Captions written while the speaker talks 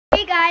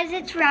guys,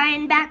 it's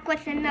Ryan back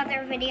with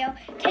another video.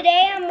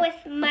 Today I'm with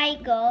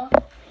Michael.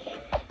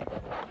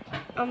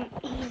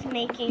 He's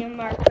making a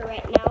marker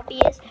right now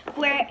because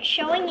we're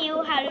showing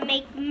you how to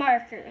make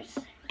markers.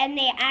 And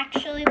they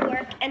actually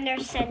work and they're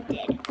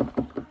scented.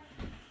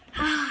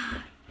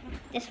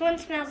 This one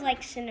smells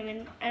like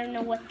cinnamon. I don't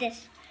know what the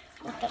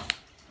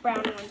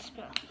brown one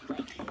smells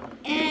like.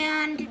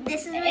 And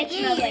this is what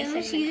you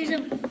use. You use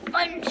a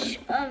bunch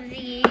of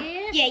these.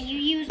 Yeah, you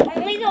use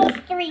only those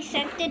 3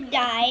 scented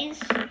dye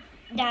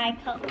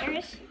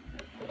colors.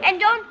 And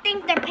don't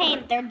think they're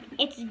paint,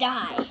 it's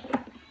dye.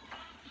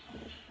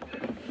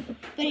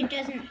 But it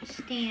doesn't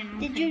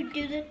stand. Did you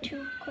do the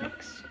 2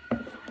 clicks?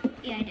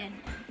 Yeah, I did.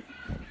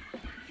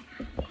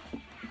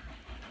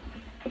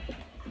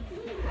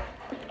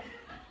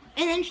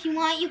 And then if you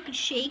want, you could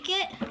shake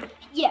it.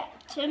 Yeah,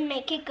 to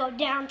make it go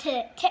down to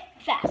the tip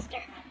faster.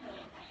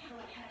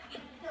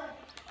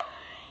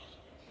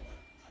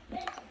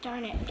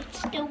 Darn it, it's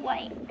still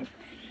white.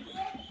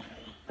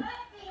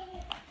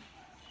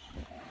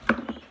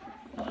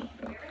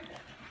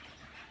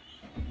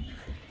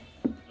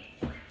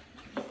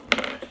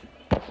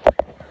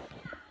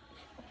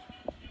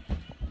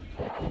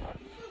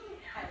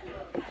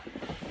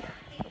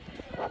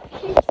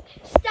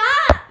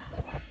 Stop!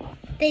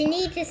 They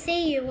need to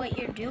see what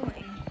you're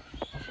doing.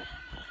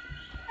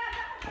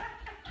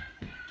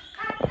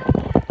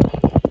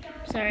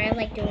 Sorry, I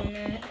like doing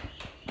that.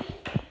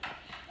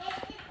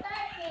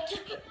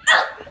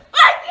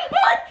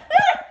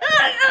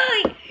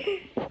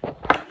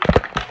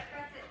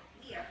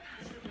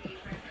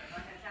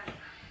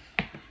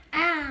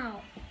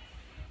 Ow.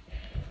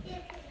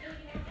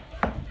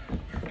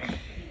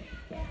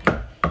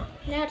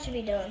 Now it should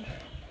be done.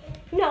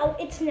 No,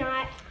 it's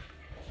not.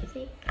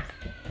 See?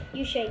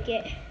 You shake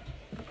it.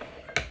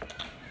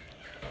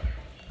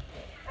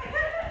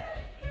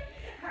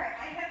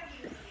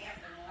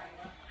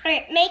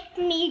 Alright, make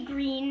me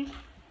green.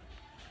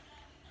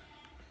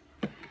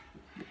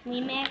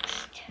 We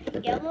mixed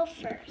yellow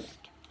first.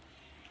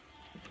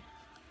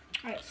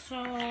 Alright, so...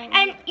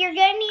 And you're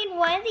gonna need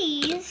one of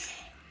these.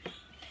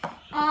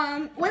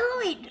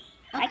 Wait.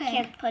 Okay. I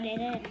can't put it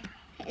in.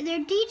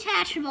 They're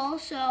detachable,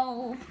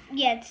 so...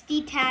 Yeah, it's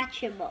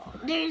detachable.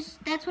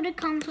 That's what it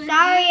comes with.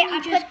 Sorry, I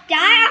put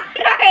dye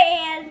on our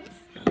hands.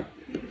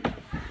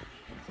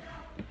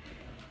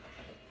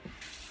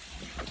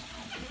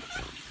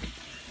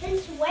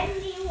 Since when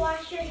do you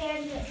wash your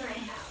hands at my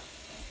house?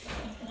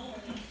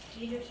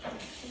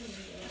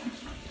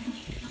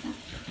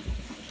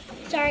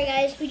 Sorry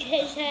guys, we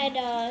just had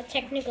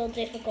technical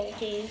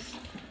difficulties.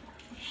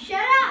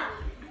 Shut up!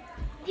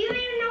 Do you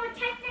even know what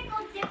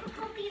technical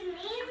difficulties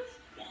means?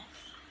 Yes.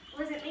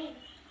 What does it mean?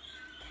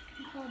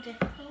 Technical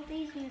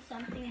difficulties means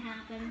something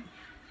happened.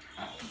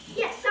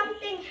 Yes,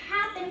 something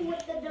happened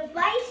with the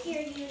device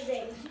you're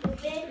using,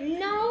 stupid.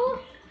 No.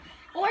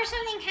 Or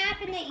something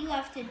happened that you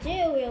have to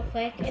do real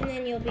quick, and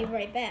then you'll be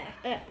right back.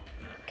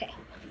 Okay.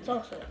 It's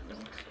also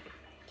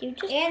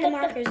and the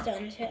marker's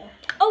done too.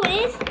 Oh, it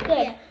is? Good.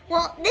 Yeah.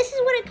 Well, this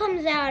is what it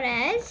comes out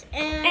as,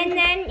 and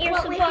then you're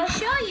what we can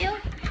show you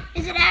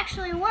is it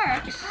actually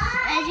works.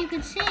 As you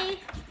can see,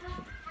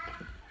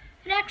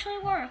 it actually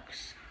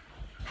works.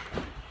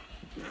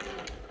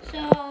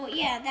 So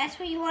yeah, that's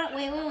what you want.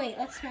 Wait.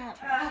 Let's smell it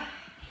first.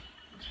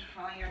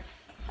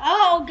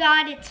 Oh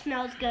God, it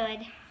smells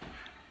good.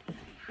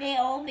 They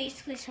all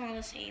basically smell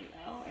the same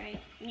though,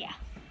 right? Yeah.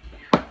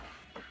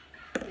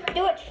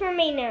 Do it for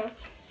me now.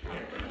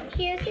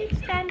 Here's it,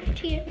 stand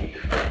to you.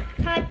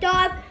 Hot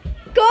dog,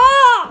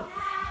 go!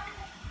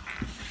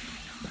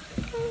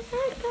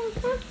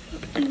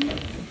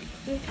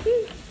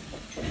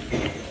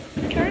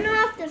 Turn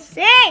off the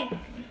sink.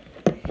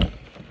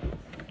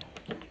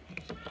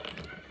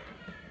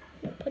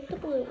 Put the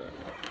blue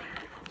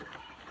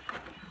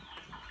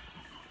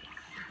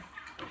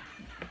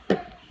in.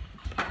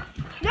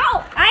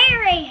 No, I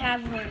already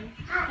have one.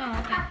 Oh,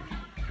 okay.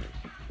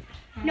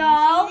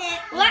 No,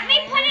 let me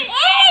put it in!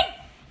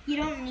 You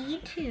don't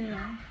need to.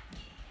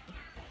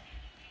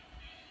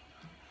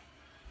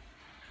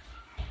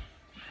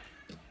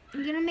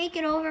 I'm gonna make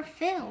it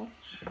overfill.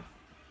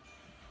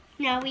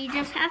 No, we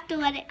just have to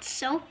let it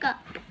soak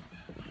up.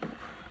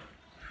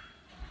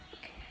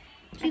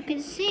 You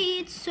can see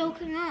it's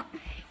soaking up.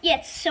 Yeah,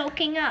 it's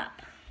soaking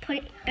up. Put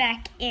it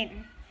back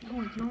in.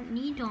 Oh, you don't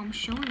need to. I'm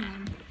showing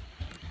them.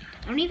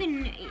 I don't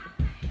even...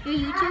 Your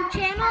YouTube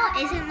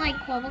channel isn't like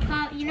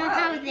Quabblecop. You know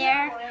how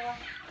they're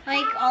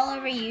like all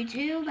over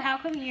YouTube? How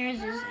come yours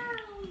isn't?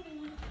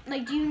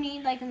 Like, do you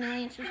need like 1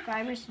 million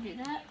subscribers to do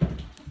that?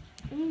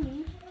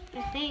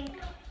 I think.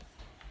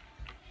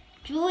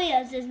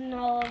 Julia's isn't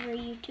all over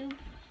YouTube.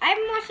 I have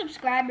more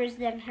subscribers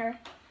than her.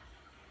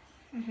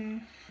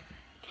 And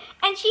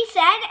she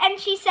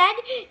said,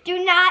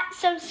 do not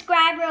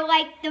subscribe or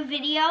like the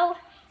video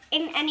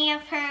in any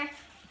of her,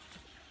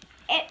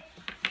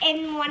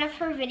 in one of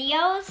her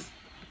videos.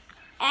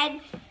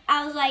 And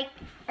I was like,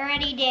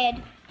 already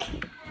did.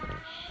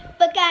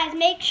 But guys,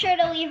 make sure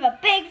to leave a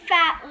big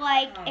fat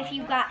like if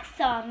you got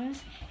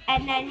thumbs.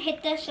 and then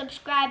hit the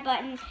subscribe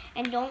button,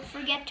 and don't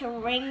forget to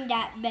ring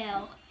that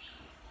bell.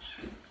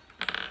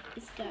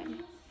 It's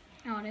done.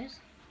 Oh, it is?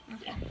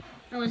 Okay.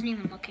 I wasn't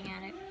even looking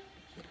at it.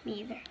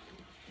 Me either.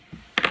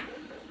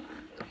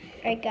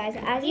 Alright guys,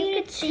 as you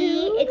can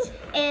see, it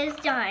is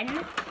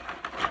done.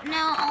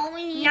 Now all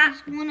we need Not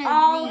is one of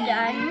all these.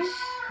 done.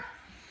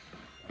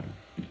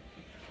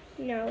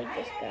 Now we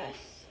just gotta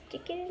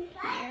stick it in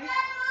here.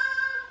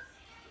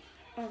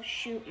 Oh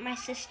shoot, my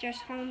sister's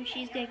home.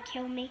 She's gonna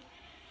kill me.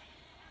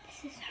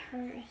 This is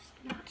hers.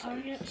 Not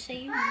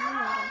Say your name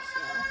with us,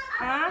 though.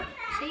 Huh?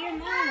 Say your name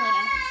with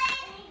us.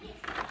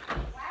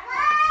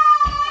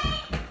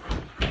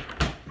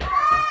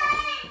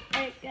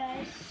 Alright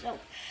guys, so.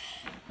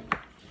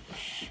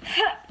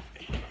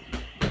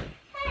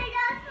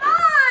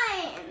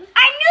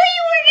 I knew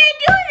you were gonna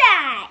do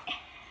that!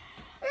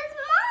 It's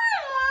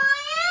mine,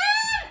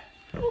 Ryan!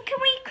 Well, can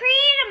we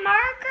create a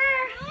marker?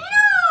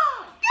 No!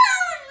 That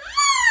was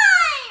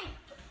mine!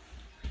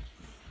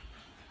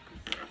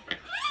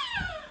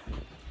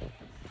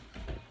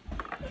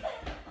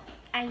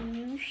 I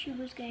knew she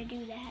was gonna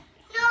do that.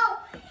 No!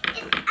 It's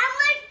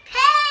Emma's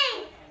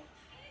pain!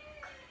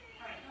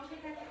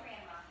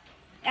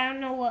 I don't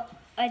know what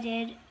I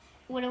did.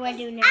 What do I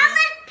do now?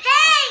 Emma's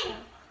pain!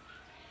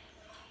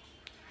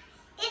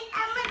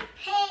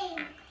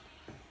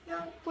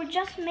 We're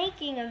just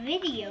making a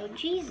video,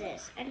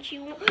 Jesus. And she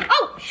won't.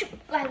 Oh, shoot.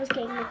 I was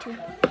getting the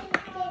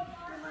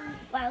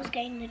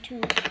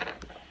tube.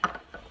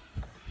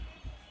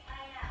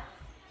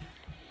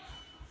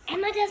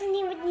 Emma doesn't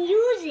even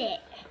use it.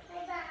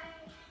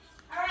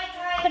 Alright,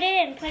 guys. Put it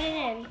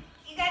in.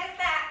 You gotta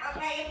stop,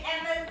 okay? It's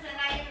Emma's, and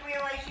I didn't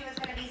realize she was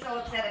gonna be so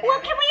upset about Well,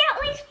 it. can we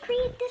at least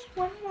create this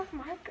one more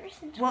marker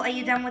since Well, are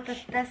you done with the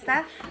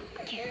stuff?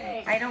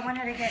 Yes. I don't want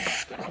her to get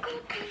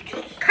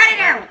it. Cut it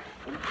out!